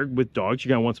aware, with dogs, you're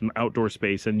going to want some outdoor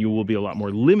space, and you will be a lot more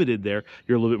limited there.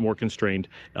 You're a little bit more constrained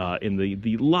in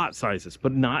the lot sizes,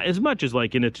 but not as much as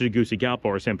like in a Tegucigalpa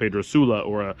or San Pedro Sula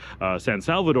or a San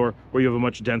Salvador, where you have a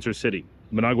much denser city.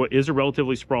 Managua is a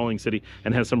relatively sprawling city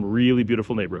and has some really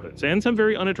beautiful neighborhoods and some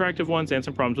very unattractive ones and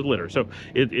some problems with litter. So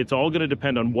it's all going to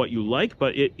depend on what you like,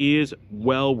 but it is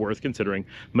well worth considering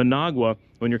Managua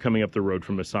when you're coming up the road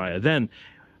from Masaya. Then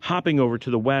hopping over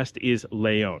to the west is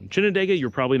Leon. Chinandega,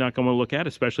 you're probably not going to look at,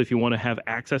 especially if you want to have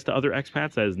access to other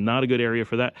expats. That is not a good area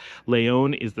for that.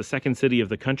 Leon is the second city of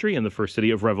the country and the first city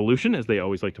of revolution, as they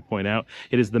always like to point out.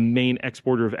 It is the main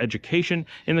exporter of education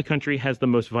in the country, has the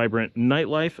most vibrant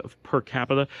nightlife per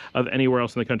capita of anywhere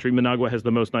else in the country. Managua has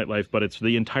the most nightlife, but it's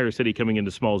the entire city coming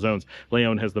into small zones.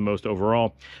 Leon has the most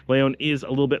overall. Leon is a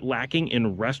little bit lacking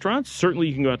in restaurants. Certainly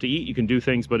you can go out to eat, you can do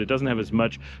things, but it doesn't have as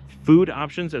much food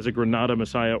options as a Granada,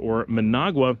 Masaya, or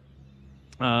Managua,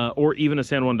 or even a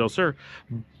San Juan del Sur,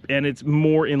 and it's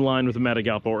more in line with a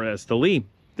Matagalpa or Esteli.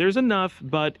 there's enough,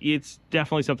 but it's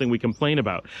definitely something we complain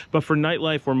about. But for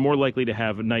nightlife, we're more likely to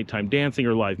have nighttime dancing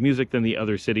or live music than the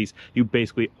other cities. You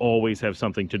basically always have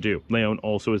something to do. Leon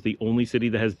also is the only city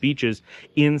that has beaches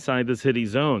inside the city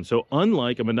zone. So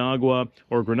unlike a Managua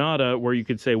or Granada, where you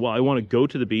could say, well, I want to go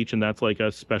to the beach and that's like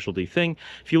a specialty thing.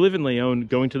 If you live in Leon,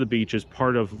 going to the beach is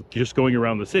part of just going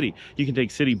around the city. You can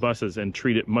take city buses and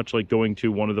treat it much like going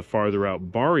to one of the farther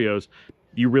out barrios.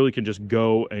 You really can just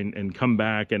go and come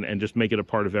back and just make it a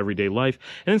part of everyday life.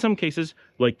 And in some cases,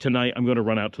 like tonight, I'm going to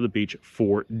run out to the beach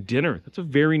for dinner. That's a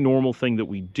very normal thing that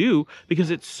we do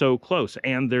because it's so close.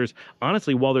 And there's,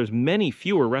 honestly, while there's many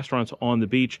fewer restaurants on the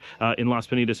beach in Las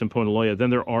Piñas and Ponaloya than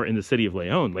there are in the city of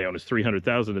Leon. Leon is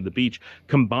 300,000 and the beach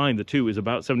combined, the two is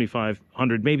about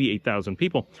 7,500, maybe 8,000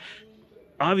 people.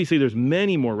 Obviously, there's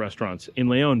many more restaurants in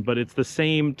Leon, but it's the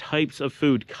same types of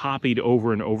food copied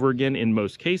over and over again in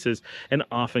most cases and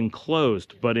often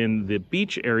closed. But in the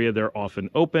beach area, they're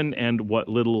often open, and what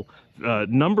little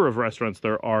number of restaurants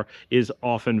there are is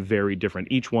often very different.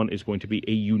 Each one is going to be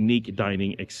a unique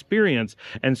dining experience.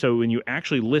 And so when you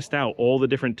actually list out all the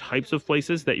different types of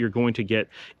places that you're going to get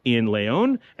in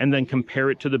Leon and then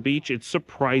compare it to the beach, it's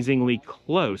surprisingly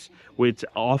close. It's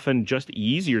often just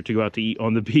easier to go out to eat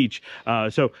on the beach.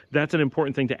 So that's an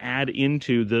important thing to add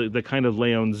into the kind of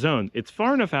Leon zone. It's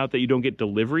far enough out that you don't get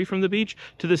delivery from the beach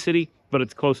to the city, but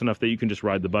it's close enough that you can just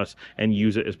ride the bus and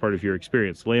use it as part of your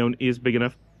experience. Leon is big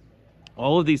enough.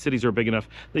 All of these cities are big enough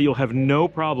that you'll have no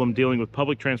problem dealing with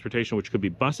public transportation, which could be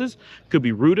buses, could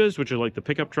be rutas, which are like the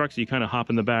pickup trucks. You kind of hop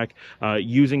in the back,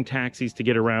 using taxis to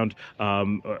get around,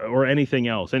 or anything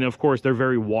else. And of course, they're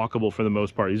very walkable for the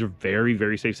most part. These are very,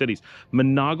 very safe cities.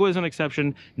 Managua is an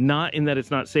exception, not in that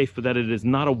it's not safe, but that it is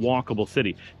not a walkable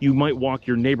city. You might walk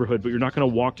your neighborhood, but you're not going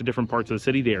to walk to different parts of the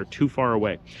city. They are too far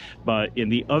away. But in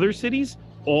the other cities,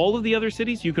 all of the other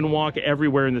cities, you can walk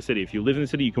everywhere in the city. If you live in the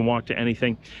city, you can walk to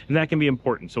anything, and that can be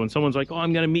important. So when someone's like, oh,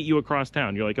 I'm going to meet you across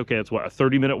town, you're like, okay, that's what, a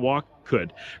 30-minute walk?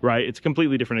 Could, right? It's a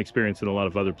completely different experience than a lot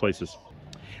of other places.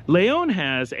 Leon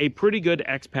has a pretty good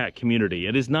expat community.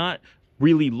 It is not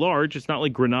really large. It's not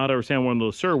like Granada or San Juan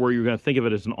del Sur where you're going to think of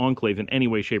it as an enclave in any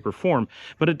way, shape, or form,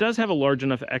 but it does have a large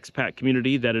enough expat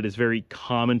community that it is very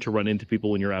common to run into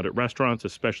people when you're out at restaurants,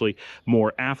 especially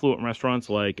more affluent restaurants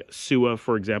like Sua,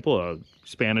 for example, a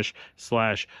Spanish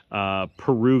 /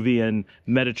 Peruvian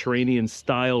Mediterranean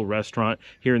style restaurant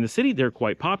here in the city. They're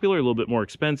quite popular, a little bit more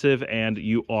expensive, and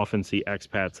you often see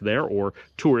expats there or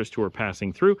tourists who are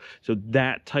passing through. So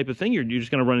that type of thing you're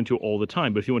just going to run into all the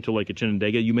time. But if you went to like a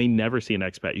Chinandega, you may never see an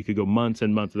expat. You could go months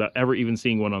and months without ever even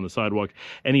seeing one on the sidewalk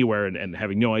anywhere and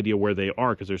having no idea where they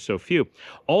are because there's so few.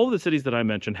 All of the cities that I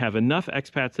mentioned have enough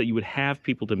expats that you would have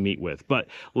people to meet with. But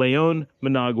Leon,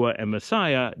 Managua, and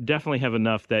Masaya definitely have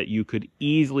enough that you could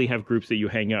easily have groups that you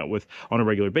hang out with on a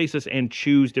regular basis and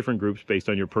choose different groups based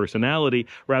on your personality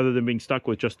rather than being stuck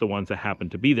with just the ones that happen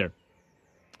to be there.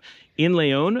 In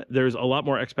Leon, there's a lot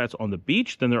more expats on the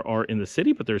beach than there are in the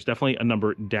city, but there's definitely a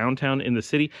number downtown in the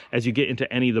city. As you get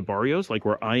into any of the barrios, like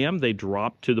where I am, they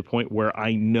drop to the point where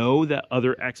I know that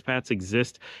other expats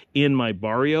exist in my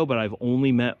barrio, but I've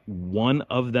only met one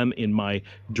of them in my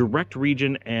direct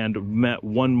region and met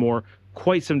one more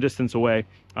quite some distance away,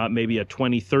 maybe a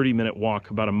 20-30 minute walk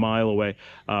about a mile away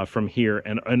from here,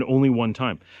 and only one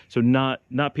time. So not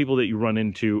people that you run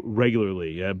into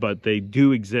regularly, but they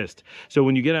do exist. So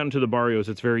when you get out into the barrios,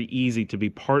 it's very easy to be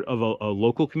part of a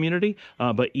local community,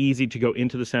 but easy to go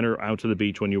into the center, out to the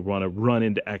beach when you want to run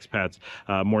into expats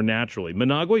more naturally.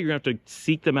 Managua, you're going to have to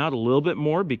seek them out a little bit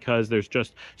more because there's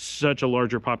just such a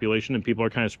larger population and people are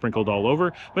kind of sprinkled all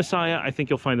over. Masaya, I think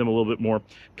you'll find them a little bit more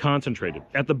concentrated.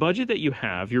 At the budget that you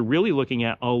have, you're really looking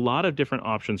at a lot of different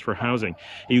options for housing.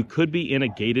 You could be in a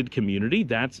gated community.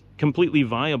 That's completely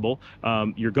viable.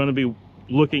 You're going to be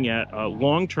looking at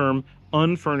long-term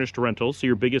unfurnished rentals. So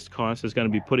your biggest cost is going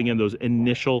to be putting in those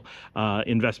initial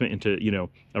investment into, you know,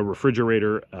 a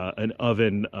refrigerator, an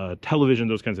oven, television,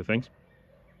 those kinds of things.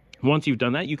 Once you've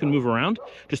done that, you can move around.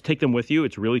 Just take them with you.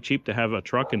 It's really cheap to have a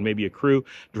truck and maybe a crew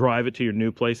drive it to your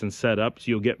new place and set up. So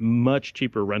you'll get much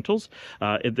cheaper rentals.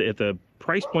 At the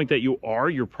price point that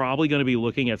you're probably going to be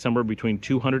looking at somewhere between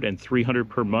 $200 and $300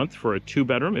 per month for a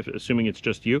 2-bedroom, assuming it's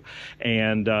just you.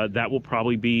 And that will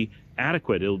probably be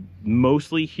adequate. It'll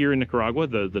mostly here in Nicaragua,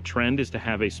 the trend is to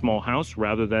have a small house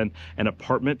rather than an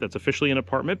apartment that's officially an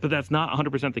apartment, but that's not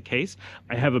 100% the case.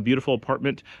 I have a beautiful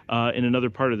apartment in another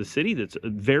part of the city that's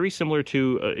very similar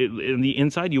to, in the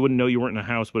inside, you wouldn't know you weren't in a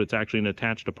house, but it's actually an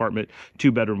attached apartment,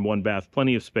 2-bedroom, 1-bath,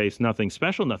 plenty of space, nothing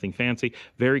special, nothing fancy,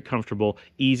 very comfortable,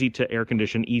 easy to air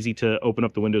condition, easy to open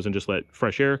up the windows and just let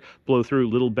fresh air blow through,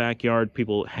 little backyard,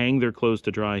 people hang their clothes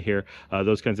to dry here,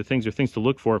 those kinds of things are things to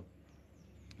look for.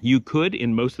 You could,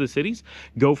 in most of the cities,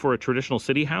 go for a traditional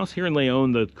city house. Here in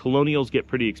Leon, the colonials get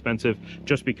pretty expensive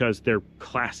just because they're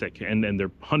classic and they're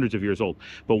hundreds of years old.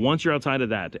 But once you're outside of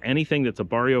that, anything that's a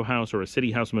barrio house or a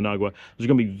city house in Managua, those are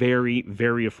going to be very,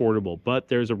 very affordable. But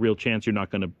there's a real chance you're not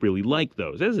going to really like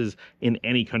those. As is in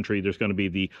any country, there's going to be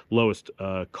the lowest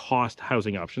cost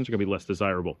housing options are going to be less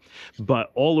desirable.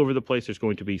 But all over the place, there's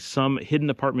going to be some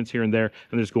hidden apartments here and there,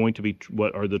 and there's going to be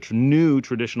what are the new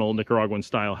traditional Nicaraguan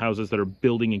style houses that are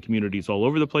building in communities all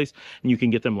over the place, and you can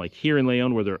get them like here in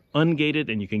Leon where they're ungated,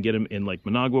 and you can get them in like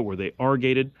Managua where they are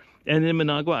gated. And in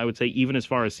Managua, I would say even as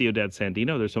far as Ciudad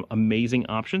Sandino, there's some amazing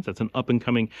options. That's an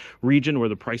up-and-coming region where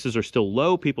the prices are still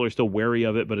low. People are still wary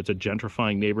of it, but it's a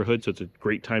gentrifying neighborhood, so it's a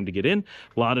great time to get in.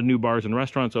 A lot of new bars and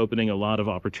restaurants opening, a lot of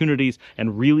opportunities,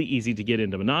 and really easy to get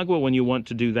into Managua when you want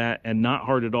to do that, and not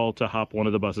hard at all to hop one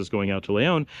of the buses going out to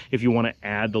Leon if you want to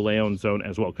add the Leon zone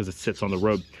as well, because it sits on the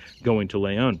road going to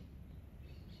Leon.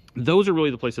 Those are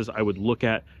really the places I would look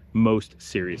at most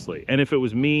seriously. And if it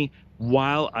was me,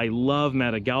 while I love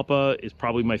Matagalpa, is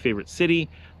probably my favorite city,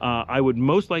 I would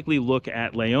most likely look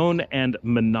at Leon and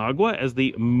Managua as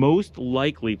the most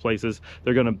likely places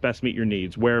they're going to best meet your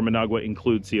needs, where Managua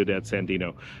includes Ciudad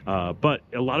Sandino. But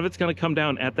a lot of it's going to come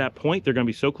down at that point. They're going to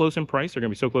be so close in price. They're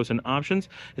going to be so close in options.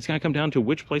 It's going to come down to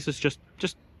which places just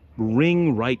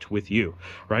ring right with you,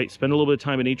 right? Spend a little bit of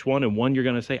time in each one, and one you're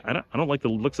going to say, I don't like the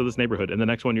looks of this neighborhood, and the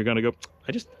next one you're going to go,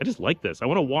 I just like this. I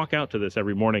want to walk out to this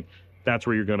every morning. That's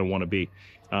where you're going to want to be.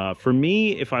 For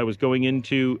me, if I was going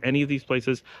into any of these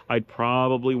places, I'd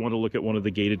probably want to look at one of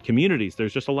the gated communities.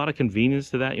 There's just a lot of convenience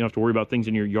to that. You don't have to worry about things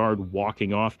in your yard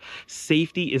walking off.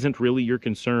 Safety isn't really your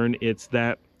concern. It's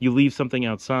that you leave something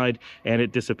outside and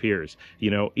it disappears.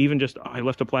 You know, even just, I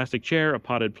left a plastic chair, a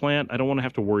potted plant. I don't want to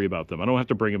have to worry about them. I don't have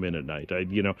to bring them in at night.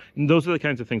 Those are the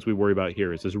kinds of things we worry about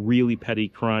here. Is this really petty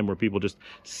crime where people just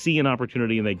see an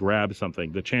opportunity and they grab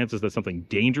something. The chances that something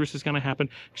dangerous is going to happen,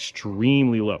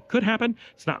 extremely low. Could happen.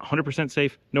 It's not 100%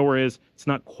 safe. Nowhere is. It's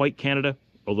not quite Canada,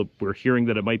 although we're hearing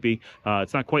that it might be.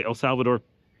 It's not quite El Salvador.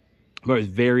 But it's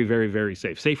very, very, very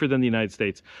safe. Safer than the United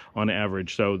States on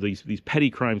average. So these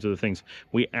petty crimes are the things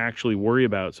we actually worry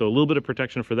about. So a little bit of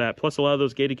protection for that. Plus, a lot of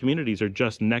those gated communities are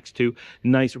just next to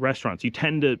nice restaurants. You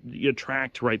tend to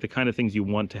attract, right, the kind of things you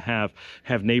want to have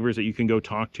neighbors that you can go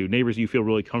talk to, neighbors you feel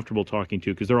really comfortable talking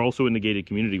to, because they're also in the gated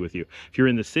community with you. If you're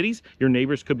in the cities, your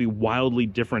neighbors could be wildly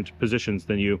different positions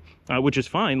than you, which is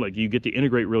fine. Like, you get to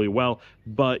integrate really well,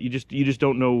 but you just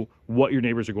don't know what your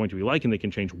neighbors are going to be like, and they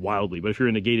can change wildly. But if you're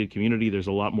in a gated community, there's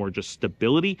a lot more just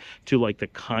stability to like the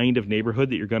kind of neighborhood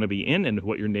that you're going to be in and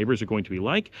what your neighbors are going to be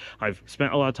like. I've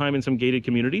spent a lot of time in some gated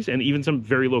communities, and even some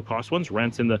very low cost ones,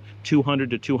 rents in the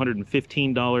 $200 to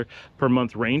 $215 per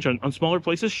month range. On smaller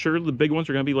places, sure, the big ones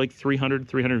are going to be like $300,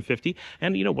 $350,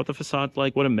 and you know what the facade's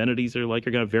like, what amenities are like,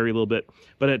 are going to vary a little bit.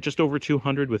 But at just over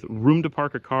 $200, with room to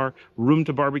park a car, room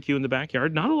to barbecue in the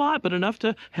backyard, not a lot, but enough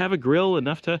to have a grill,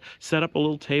 enough to set up a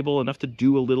little table, enough to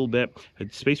do a little bit,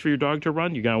 space for your dog to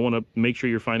run. You're going to want to make sure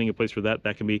you're finding a place for that.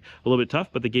 That can be a little bit tough,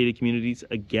 but the gated communities,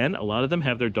 again, a lot of them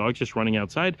have their dogs just running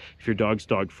outside. If your dog's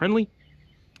dog friendly,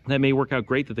 that may work out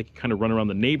great, that they can kind of run around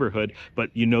the neighborhood, but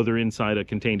you know they're inside a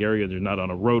contained area. They're not on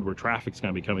a road where traffic's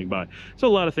going to be coming by. So a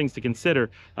lot of things to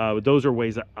consider. Those are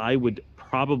ways that I would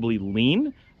probably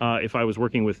lean if I was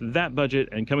working with that budget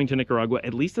and coming to Nicaragua,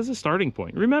 at least as a starting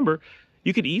point. Remember,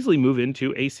 you could easily move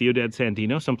into a Ciudad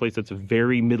Sandino, someplace that's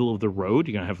very middle of the road.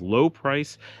 You're going to have low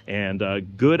price and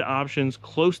good options,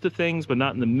 close to things, but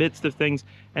not in the midst of things,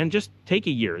 and just take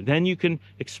a year. Then you can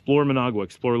explore Managua,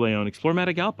 explore Leon, explore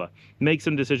Matagalpa, make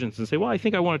some decisions and say, well, I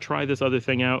think I want to try this other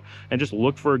thing out, and just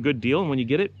look for a good deal. And when you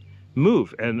get it,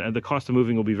 move, and the cost of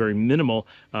moving will be very minimal,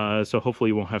 so hopefully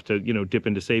you won't have to dip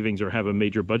into savings or have a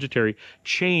major budgetary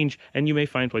change, and you may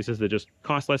find places that just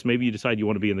cost less. Maybe you decide you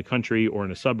want to be in the country or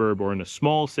in a suburb or in a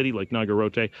small city like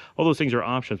Nagarote. All those things are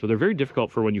options, but they're very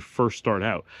difficult for when you first start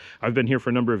out. I've been here for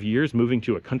a number of years. Moving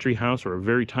to a country house or a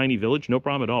very tiny village, no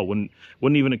problem at all. Wouldn't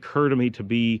even occur to me to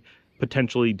be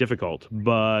potentially difficult.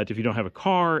 But if you don't have a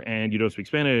car and you don't speak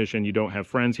Spanish and you don't have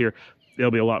friends here, it'll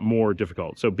be a lot more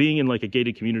difficult. So being in like a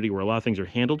gated community where a lot of things are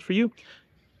handled for you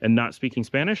and not speaking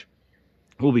Spanish,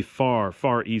 will be far,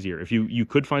 far easier. If you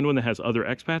could find one that has other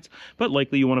expats, but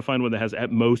likely you want to find one that has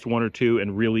at most one or two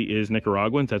and really is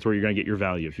Nicaraguans. That's where you're going to get your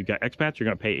value. If you've got expats, you're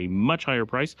going to pay a much higher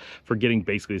price for getting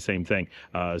basically the same thing.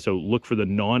 So look for the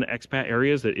non-expat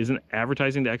areas that isn't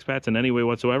advertising to expats in any way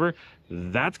whatsoever.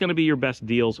 That's going to be your best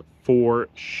deals for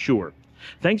sure.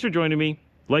 Thanks for joining me.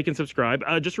 Like and subscribe.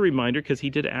 Just a reminder, because he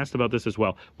did ask about this as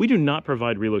well. We do not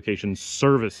provide relocation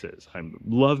services. I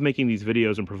love making these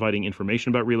videos and providing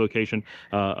information about relocation,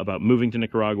 about moving to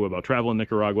Nicaragua, about travel in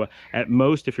Nicaragua. At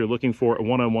most, if you're looking for a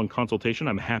one-on-one consultation,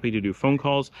 I'm happy to do phone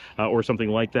calls or something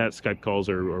like that, Skype calls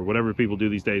or whatever people do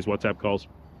these days, WhatsApp calls.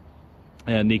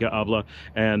 And Nika Habla,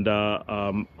 and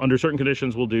under certain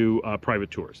conditions we'll do private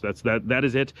tours. That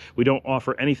is it. We don't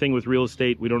offer anything with real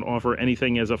estate. We don't offer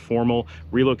anything as a formal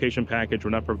relocation package. We're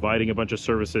not providing a bunch of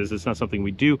services. It's not something we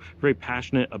do. We're very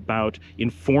passionate about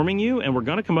informing you, and we're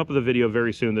going to come up with a video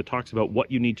very soon that talks about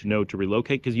what you need to know to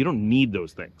relocate, because you don't need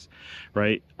those things,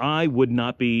 right? I would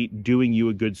not be doing you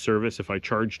a good service if I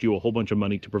charged you a whole bunch of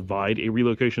money to provide a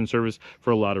relocation service for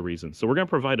a lot of reasons. So we're going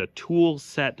to provide a tool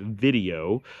set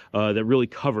video that really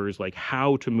covers like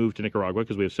how to move to Nicaragua,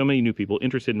 because we have so many new people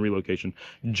interested in relocation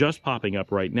just popping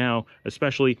up right now,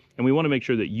 especially, and we want to make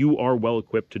sure that you are well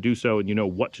equipped to do so, and you know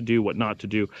what to do, what not to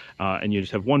do, and you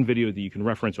just have one video that you can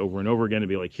reference over and over again and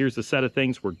be like, here's the set of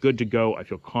things, we're good to go, I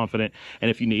feel confident. And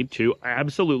if you need to,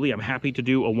 absolutely, I'm happy to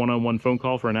do a one-on-one phone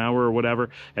call for an hour or whatever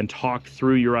and talk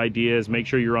through your ideas, make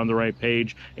sure you're on the right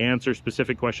page, answer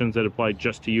specific questions that apply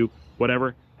just to you,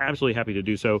 whatever. Absolutely happy to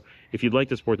do so. If you'd like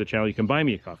to support the channel, you can buy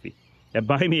me a coffee at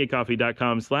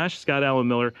buymeacoffee.com/Scott Allen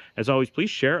Miller. As always, please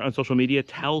share on social media,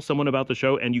 tell someone about the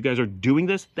show, and you guys are doing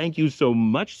this. Thank you so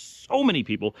much. So many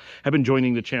people have been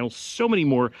joining the channel. So many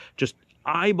more just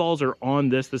eyeballs are on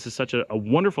this. This is such a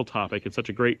wonderful topic. It's such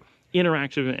a great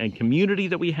interaction and community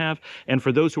that we have. And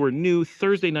for those who are new,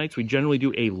 Thursday nights, we generally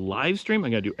do a live stream.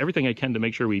 I'm going to do everything I can to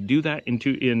make sure we do that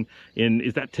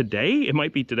is that today? It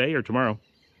might be today or tomorrow.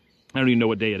 I don't even know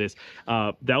what day it is.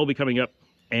 That will be coming up,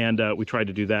 and we try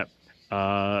to do that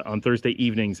on Thursday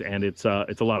evenings, and it's a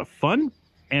lot of fun,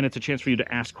 and it's a chance for you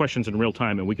to ask questions in real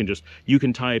time, and you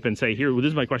can type and say, here, well, this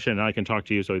is my question, and I can talk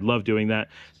to you. So I love doing that.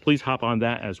 Please hop on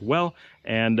that as well,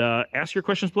 and ask your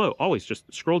questions below. Always just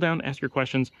scroll down, ask your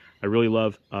questions. I really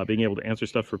love being able to answer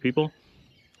stuff for people,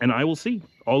 and I will see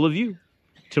all of you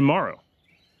tomorrow.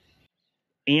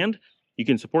 And you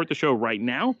can support the show right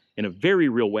now in a very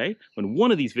real way. When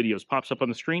one of these videos pops up on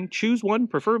the screen, choose one,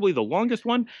 preferably the longest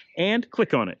one, and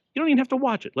click on it. You don't even have to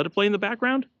watch it. Let it play in the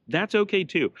background. That's okay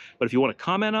too. But if you want to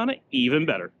comment on it, even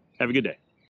better. Have a good day.